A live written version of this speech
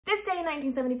in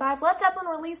 1975, Led Zeppelin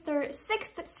released their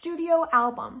 6th studio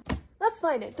album. Let's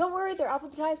find it. Don't worry, they're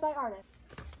alphabetized by artist.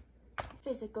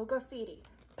 Physical Graffiti.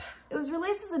 It was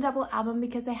released as a double album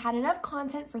because they had enough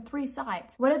content for 3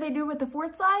 sides. What did they do with the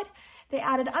 4th side? They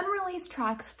added unreleased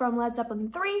tracks from Led Zeppelin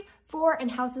 3, 4,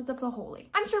 and Houses of the Holy.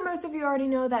 I'm sure most of you already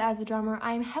know that as a drummer,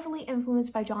 I am heavily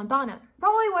influenced by John Bonham.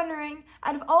 Probably wondering,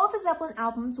 out of all of the Zeppelin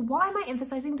albums, why am I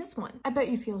emphasizing this one? I bet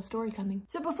you feel a story coming.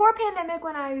 So before pandemic,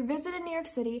 when I visited New York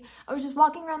City, I was just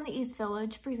walking around the East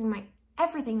Village, freezing my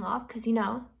everything off, because you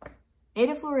know,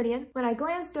 native Floridian, when I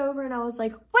glanced over and I was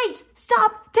like, wait,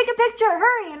 stop, take a picture,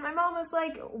 hurry. And my mom was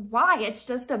like, why? It's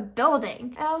just a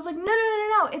building. And I was like,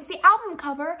 no, it's the album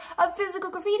cover of Physical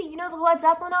Graffiti. You know, the Led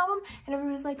Zeppelin album? And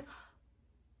everybody was like,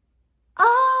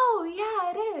 oh,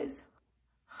 yeah, it is.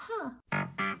 Huh.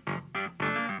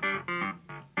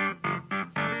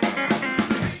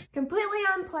 Completely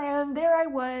unplanned, there I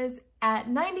was at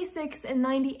 96 and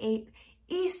 98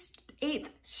 East 8th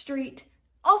Street,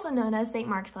 also known as St.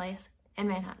 Mark's Place, in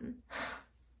Manhattan.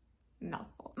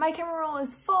 Mouthful. My camera roll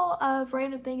is full of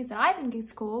random things that I think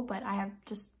is cool, but I have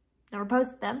just never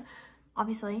posted them.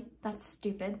 Obviously, that's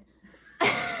stupid.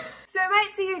 So I might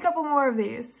see a couple more of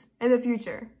these in the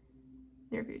future.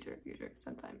 Near future,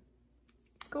 sometime.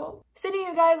 Cool. Sending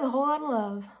you guys a whole lot of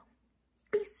love.